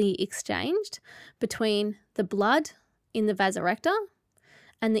passively exchanged between the blood in the vasorector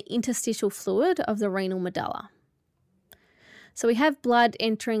and the interstitial fluid of the renal medulla. So we have blood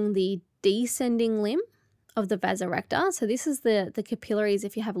entering the descending limb of the vasorector. So this is the capillaries,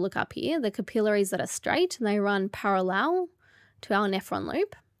 if you have a look up here, the capillaries that are straight and they run parallel to our nephron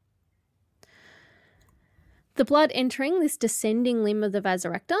loop. The blood entering this descending limb of the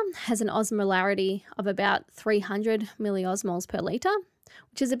vasorector has an osmolarity of about 300 milliosmoles per litre,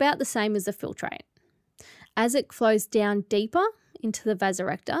 which is about the same as the filtrate. As it flows down deeper into the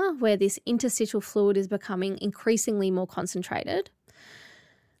vasorector, where this interstitial fluid is becoming increasingly more concentrated,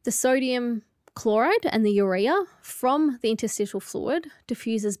 the sodium chloride and the urea from the interstitial fluid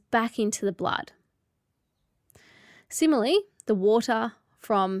diffuses back into the blood. Similarly, the water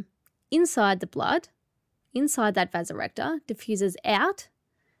from inside the blood, inside that vasorector, diffuses out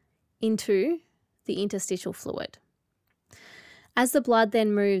into the interstitial fluid. As the blood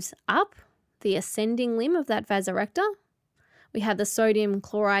then moves up the ascending limb of that vasorector, we have the sodium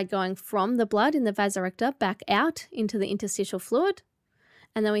chloride going from the blood in the vasorector back out into the interstitial fluid,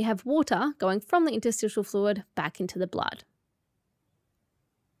 and then we have water going from the interstitial fluid back into the blood.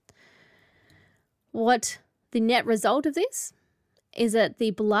 What the net result of this is that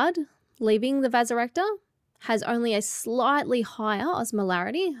the blood leaving the vasorector has only a slightly higher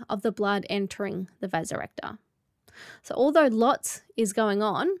osmolarity of the blood entering the vasorector. So although lots is going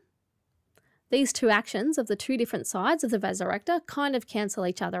on, these two actions of the two different sides of the vasorector kind of cancel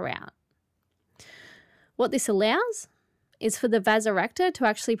each other out. What this allows is for the vasorector to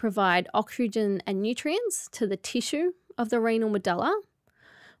actually provide oxygen and nutrients to the tissue of the renal medulla,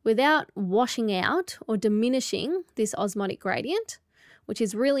 without washing out or diminishing this osmotic gradient, which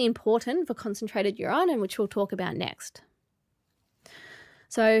is really important for concentrated urine and which we'll talk about next.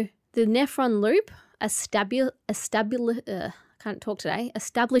 So the nephron loop establishes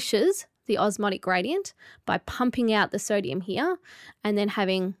the osmotic gradient by pumping out the sodium here and then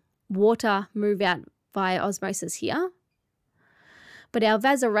having water move out via osmosis here. But our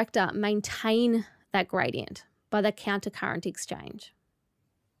vasorector maintain that gradient by the countercurrent exchange.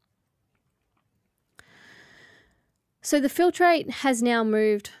 So the filtrate has now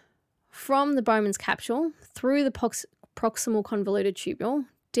moved from the Bowman's capsule through the proximal convoluted tubule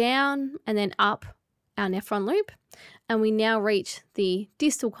down and then up our nephron loop, and we now reach the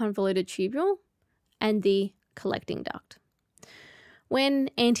distal convoluted tubule and the collecting duct. When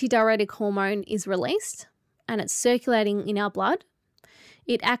antidiuretic hormone is released and it's circulating in our blood,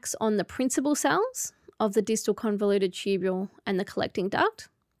 it acts on the principal cells of the distal convoluted tubule and the collecting duct,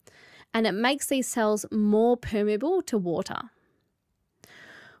 and it makes these cells more permeable to water.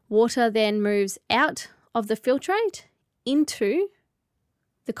 Water then moves out of the filtrate into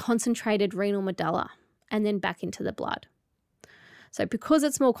the concentrated renal medulla and then back into the blood. So because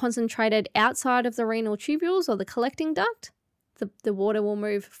it's more concentrated outside of the renal tubules or the collecting duct, the water will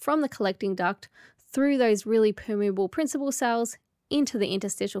move from the collecting duct through those really permeable principal cells into the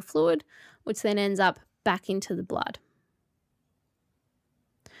interstitial fluid, which then ends up back into the blood.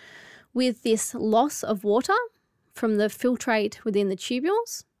 With this loss of water from the filtrate within the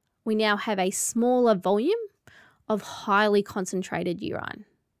tubules, we now have a smaller volume of highly concentrated urine.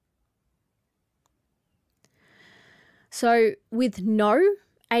 So with no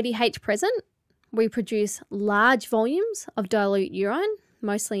ADH present, we produce large volumes of dilute urine,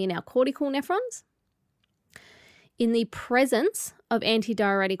 mostly in our cortical nephrons. In the presence of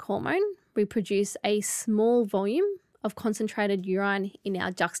antidiuretic hormone, we produce a small volume of concentrated urine in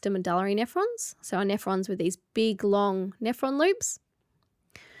our juxtamedullary nephrons, so our nephrons with these big, long nephron loops.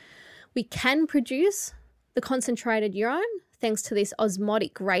 We can produce the concentrated urine thanks to this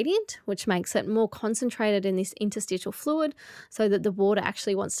osmotic gradient, which makes it more concentrated in this interstitial fluid so that the water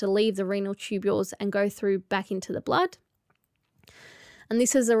actually wants to leave the renal tubules and go through back into the blood. And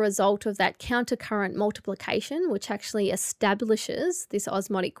this is a result of that countercurrent multiplication, which actually establishes this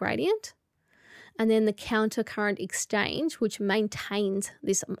osmotic gradient, and then the countercurrent exchange, which maintains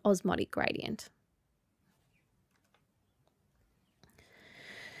this osmotic gradient.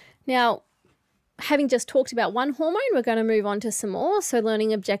 Now, having just talked about one hormone, we're going to move on to some more. So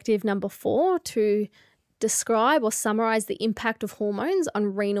learning objective number 4, to describe or summarize the impact of hormones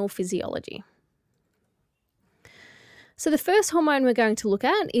on renal physiology. So the first hormone we're going to look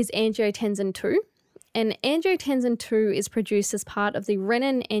at is angiotensin II, and angiotensin II is produced as part of the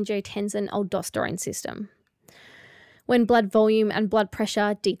renin-angiotensin-aldosterone system. When blood volume and blood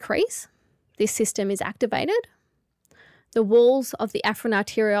pressure decrease, this system is activated. The walls of the afferent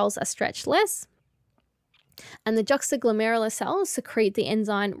arterioles are stretched less, and the juxtaglomerular cells secrete the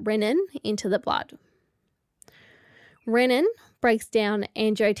enzyme renin into the blood. Renin breaks down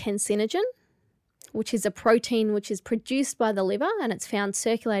angiotensinogen, which is a protein which is produced by the liver and it's found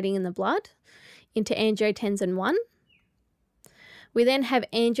circulating in the blood, into angiotensin I. We then have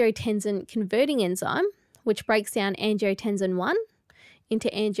angiotensin converting enzyme, which breaks down angiotensin I into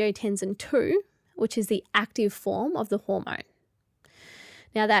angiotensin II, which is the active form of the hormone.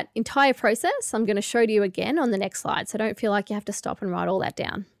 Now that entire process I'm going to show to you again on the next slide, so don't feel like you have to stop and write all that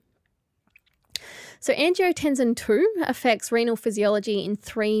down. So angiotensin II affects renal physiology in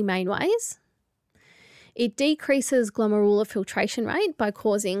 3 main ways. It decreases glomerular filtration rate by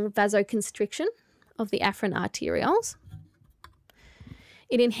causing vasoconstriction of the afferent arterioles.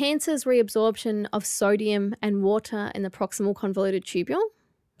 It enhances reabsorption of sodium and water in the proximal convoluted tubule.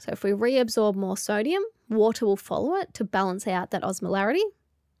 So if we reabsorb more sodium, water will follow it to balance out that osmolarity.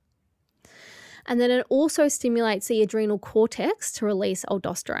 And then it also stimulates the adrenal cortex to release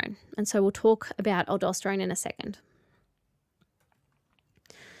aldosterone. And so we'll talk about aldosterone in a second.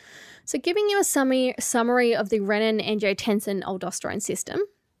 So giving you a summary of the renin-angiotensin-aldosterone system,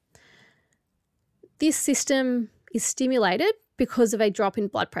 this system is stimulated because of a drop in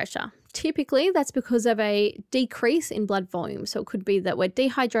blood pressure. Typically, that's because of a decrease in blood volume. So it could be that we're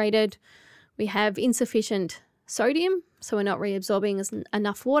dehydrated, we have insufficient sodium, so we're not reabsorbing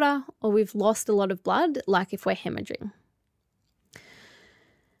enough water, or we've lost a lot of blood, like if we're hemorrhaging.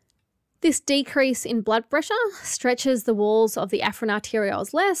 This decrease in blood pressure stretches the walls of the afferent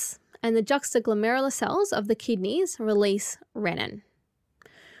arterioles less, and the juxtaglomerular cells of the kidneys release renin.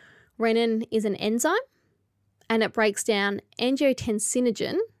 Renin is an enzyme, and it breaks down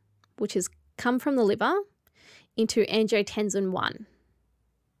angiotensinogen, which has come from the liver, into angiotensin I.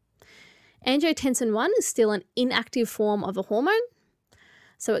 Angiotensin 1 is still an inactive form of a hormone.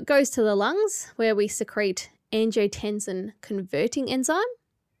 So it goes to the lungs where we secrete angiotensin converting enzyme,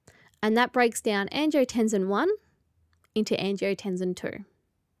 and that breaks down angiotensin 1 into angiotensin 2.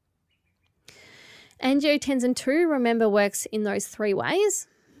 Angiotensin 2, remember, works in those three ways.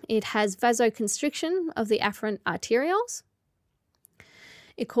 It has vasoconstriction of the afferent arterioles.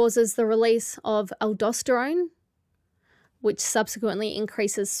 It causes the release of aldosterone, which subsequently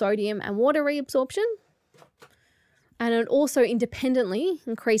increases sodium and water reabsorption. And it also independently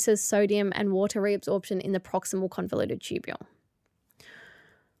increases sodium and water reabsorption in the proximal convoluted tubule.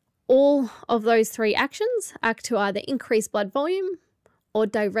 All of those three actions act to either increase blood volume or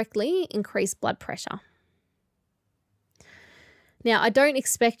directly increase blood pressure. Now, I don't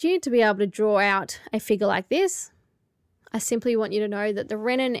expect you to be able to draw out a figure like this. I simply want you to know that the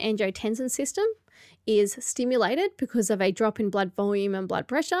renin-angiotensin system is stimulated because of a drop in blood volume and blood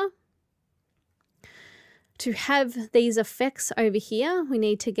pressure. To have these effects over here, we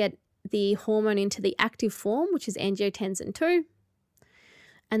need to get the hormone into the active form, which is angiotensin 2.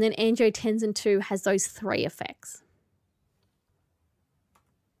 And then angiotensin 2 has those three effects.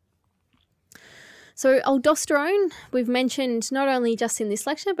 So aldosterone, we've mentioned not only just in this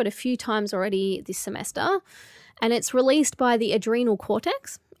lecture, but a few times already this semester. And it's released by the adrenal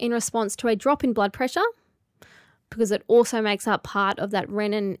cortex in response to a drop in blood pressure, because it also makes up part of that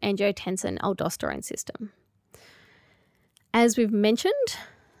renin-angiotensin-aldosterone system. As we've mentioned,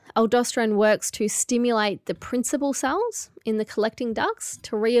 aldosterone works to stimulate the principal cells in the collecting ducts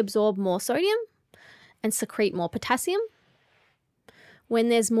to reabsorb more sodium and secrete more potassium. When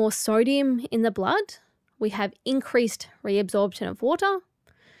there's more sodium in the blood, we have increased reabsorption of water,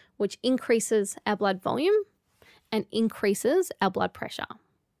 which increases our blood volume and increases our blood pressure.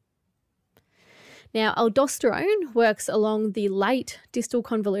 Now, aldosterone works along the late distal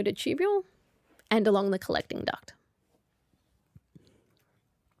convoluted tubule and along the collecting duct.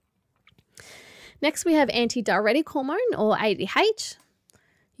 Next, we have antidiuretic hormone, or ADH.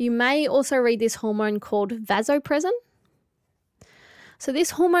 You may also read this hormone called vasopressin. So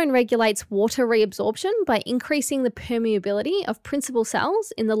this hormone regulates water reabsorption by increasing the permeability of principal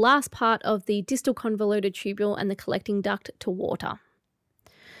cells in the last part of the distal convoluted tubule and the collecting duct to water.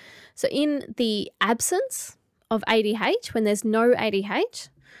 So in the absence of ADH, when there's no ADH,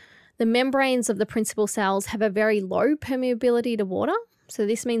 the membranes of the principal cells have a very low permeability to water. So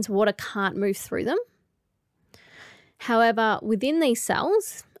this means water can't move through them. However, within these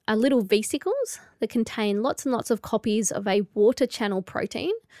cells are little vesicles that contain lots and lots of copies of a water channel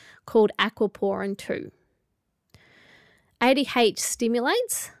protein called aquaporin 2. ADH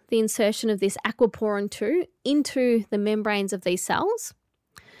stimulates the insertion of this aquaporin 2 into the membranes of these cells,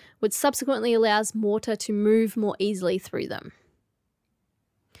 which subsequently allows water to move more easily through them.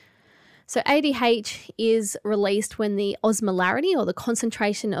 So ADH is released when the osmolarity, or the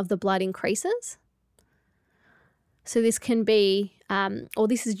concentration of the blood, increases. So this can be, or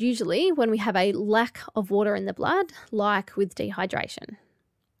this is usually when we have a lack of water in the blood, like with dehydration.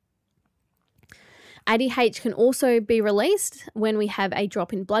 ADH can also be released when we have a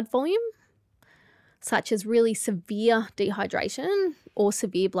drop in blood volume, such as really severe dehydration or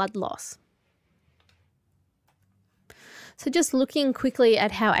severe blood loss. So just looking quickly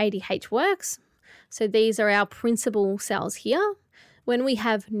at how ADH works. So these are our principal cells here. When we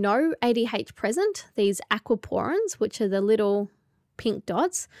have no ADH present, these aquaporins, which are the little pink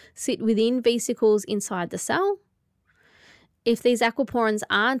dots, sit within vesicles inside the cell. If these aquaporins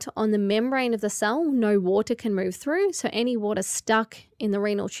aren't on the membrane of the cell, no water can move through. So any water stuck in the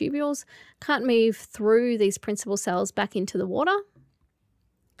renal tubules can't move through these principal cells back into the water.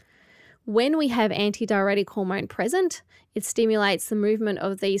 When we have antidiuretic hormone present, it stimulates the movement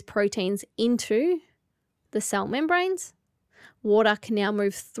of these proteins into the cell membranes. Water can now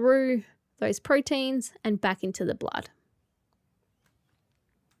move through those proteins and back into the blood.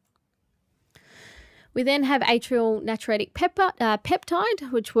 We then have atrial natriuretic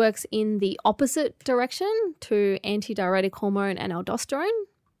peptide, which works in the opposite direction to antidiuretic hormone and aldosterone.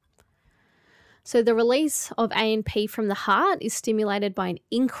 So the release of ANP from the heart is stimulated by an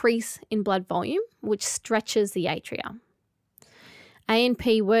increase in blood volume, which stretches the atria.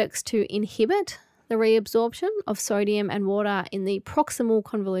 ANP works to inhibit the reabsorption of sodium and water in the proximal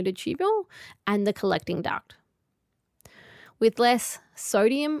convoluted tubule and the collecting duct. With less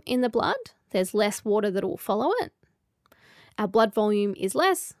sodium in the blood, there's less water that will follow it. Our blood volume is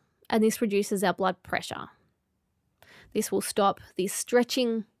less, and this reduces our blood pressure. This will stop the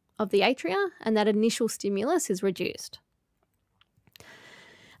stretching of the atria, and that initial stimulus is reduced.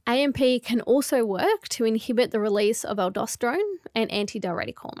 ANP can also work to inhibit the release of aldosterone and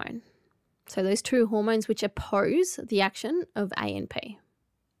antidiuretic hormone. So those two hormones which oppose the action of ANP.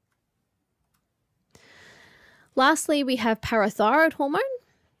 Lastly, we have parathyroid hormone.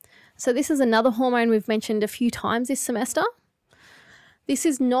 So this is another hormone we've mentioned a few times this semester. This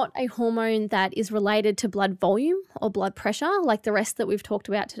is not a hormone that is related to blood volume or blood pressure like the rest that we've talked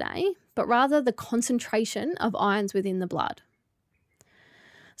about today, but rather the concentration of ions within the blood.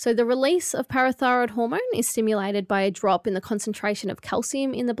 So the release of parathyroid hormone is stimulated by a drop in the concentration of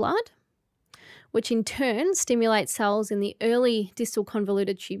calcium in the blood, which in turn stimulates cells in the early distal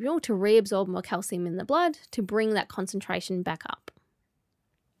convoluted tubule to reabsorb more calcium in the blood to bring that concentration back up.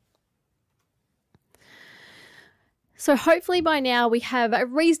 So hopefully by now we have a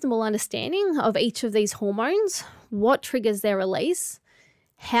reasonable understanding of each of these hormones, what triggers their release,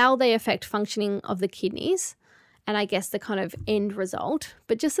 how they affect functioning of the kidneys, and I guess the kind of end result.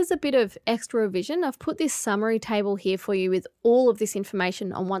 But just as a bit of extra revision, I've put this summary table here for you with all of this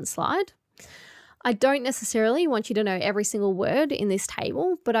information on one slide. I don't necessarily want you to know every single word in this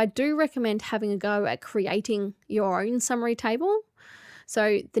table, but I do recommend having a go at creating your own summary table.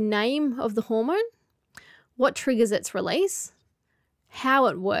 So the name of the hormone, what triggers its release, how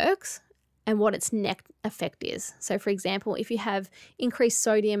it works, and what its net effect is. So for example, if you have increased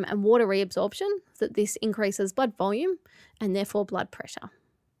sodium and water reabsorption, that this increases blood volume and therefore blood pressure.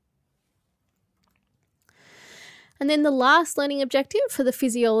 And then the last learning objective for the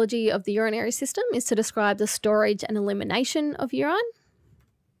physiology of the urinary system is to describe the storage and elimination of urine.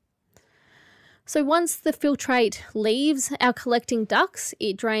 So once the filtrate leaves our collecting ducts,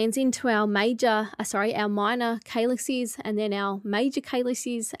 it drains into our minor calyces and then our major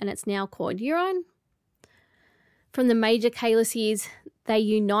calyces, and it's now called urine. From the major calyces, they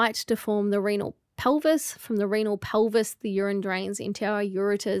unite to form the renal pelvis. From the renal pelvis, the urine drains into our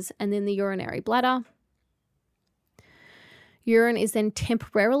ureters and then the urinary bladder. Urine is then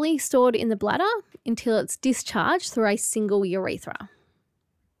temporarily stored in the bladder until it's discharged through a single urethra.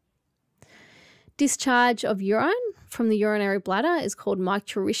 Discharge of urine from the urinary bladder is called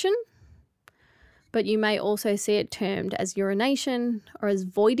micturition, but you may also see it termed as urination or as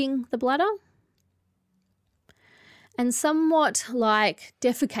voiding the bladder. And somewhat like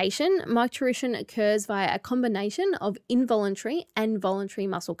defecation, micturition occurs via a combination of involuntary and voluntary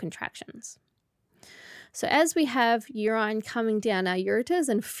muscle contractions. So as we have urine coming down our ureters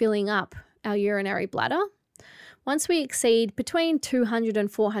and filling up our urinary bladder, once we exceed between 200 and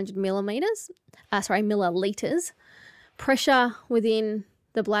 400 milliliters, pressure within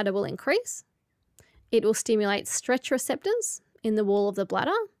the bladder will increase. It will stimulate stretch receptors in the wall of the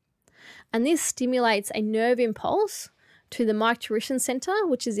bladder, and this stimulates a nerve impulse to the micturition center,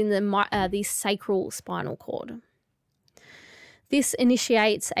 which is in the sacral spinal cord. This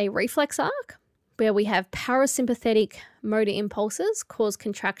initiates a reflex arc where we have parasympathetic motor impulses cause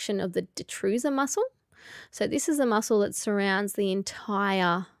contraction of the detrusor muscle. So this is a muscle that surrounds the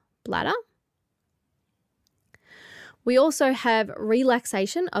entire bladder. We also have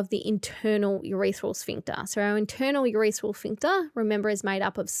relaxation of the internal urethral sphincter. So our internal urethral sphincter, remember, is made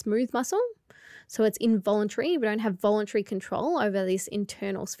up of smooth muscle. So it's involuntary. We don't have voluntary control over this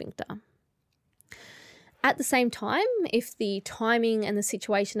internal sphincter. At the same time, if the timing and the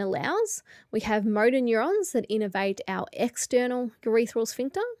situation allows, we have motor neurons that innervate our external urethral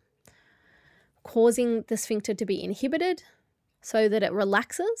sphincter, causing the sphincter to be inhibited so that it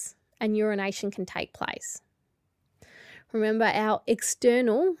relaxes and urination can take place. Remember, our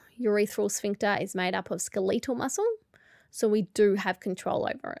external urethral sphincter is made up of skeletal muscle, so we do have control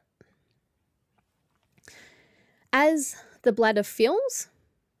over it. As the bladder fills,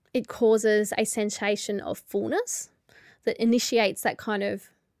 it causes a sensation of fullness that initiates that kind of,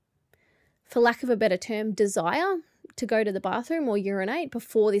 for lack of a better term, desire to go to the bathroom or urinate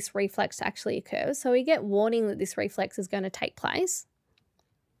before this reflex actually occurs. So we get warning that this reflex is going to take place.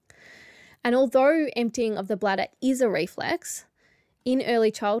 And although emptying of the bladder is a reflex, in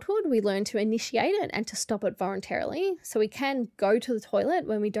early childhood we learn to initiate it and to stop it voluntarily. So we can go to the toilet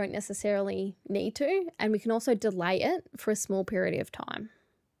when we don't necessarily need to, and we can also delay it for a small period of time.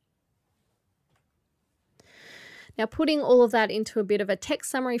 Now, putting all of that into a bit of a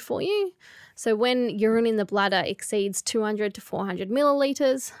text summary for you. So when urine in the bladder exceeds 200 to 400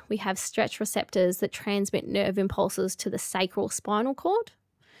 milliliters, we have stretch receptors that transmit nerve impulses to the sacral spinal cord.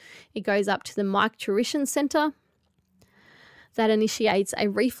 It goes up to the micturition center. That initiates a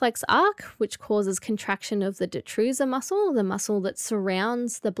reflex arc, which causes contraction of the detrusor muscle, the muscle that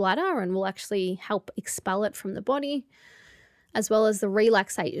surrounds the bladder and will actually help expel it from the body, as well as the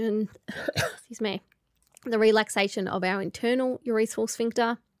relaxation, the relaxation of our internal urethral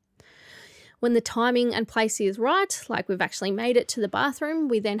sphincter. When the timing and place is right, like we've actually made it to the bathroom,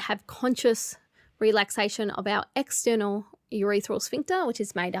 we then have conscious relaxation of our external urethral sphincter, which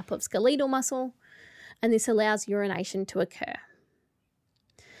is made up of skeletal muscle, and this allows urination to occur.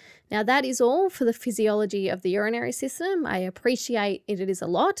 Now that is all for the physiology of the urinary system. I appreciate it is a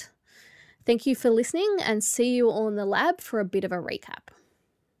lot. Thank you for listening, and see you all in the lab for a bit of a recap.